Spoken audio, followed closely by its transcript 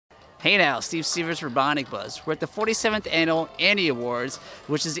Hey now, Steve Stevens for Bionic Buzz. We're at the 47th Annual Annie Awards,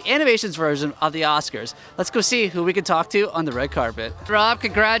 which is the animations version of the Oscars. Let's go see who we can talk to on the red carpet. Rob,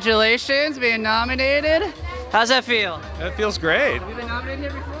 congratulations being nominated. How's that feel? That feels great. Have you been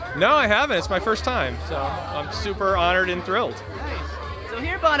nominated here before? No, I haven't. It's my first time, so I'm super honored and thrilled. Nice. So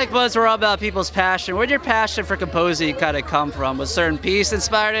here at Bionic Buzz, we're all about people's passion. Where did your passion for composing kind of come from? Was a certain piece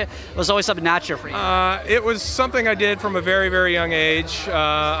inspired it? Was always something natural for you? It was something I did from a very, very young age.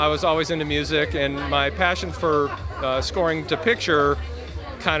 I was always into music, and my passion for scoring to picture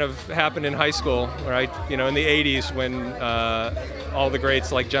kind of happened in high school, right? You know, in the 80s when all the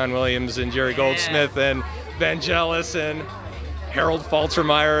greats like John Williams and Jerry Goldsmith and Vangelis and Harold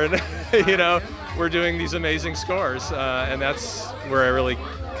Faltermeyer and, you know, we're doing these amazing scores, and that's where I really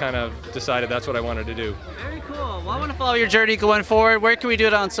kind of decided that's what I wanted to do. Very cool. Well, I want to follow your journey going forward. Where can we do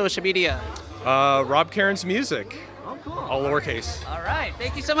it on social media? Rob Cairns Music. Oh, cool. All lowercase. All right.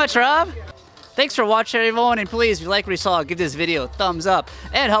 Thank you so much, Rob. Thanks for watching, everyone, and please, if you like what you saw, give this video a thumbs up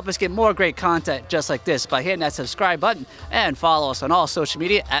and help us get more great content just like this by hitting that subscribe button and follow us on all social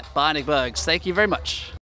media at Bionic Buzz. Thank you very much.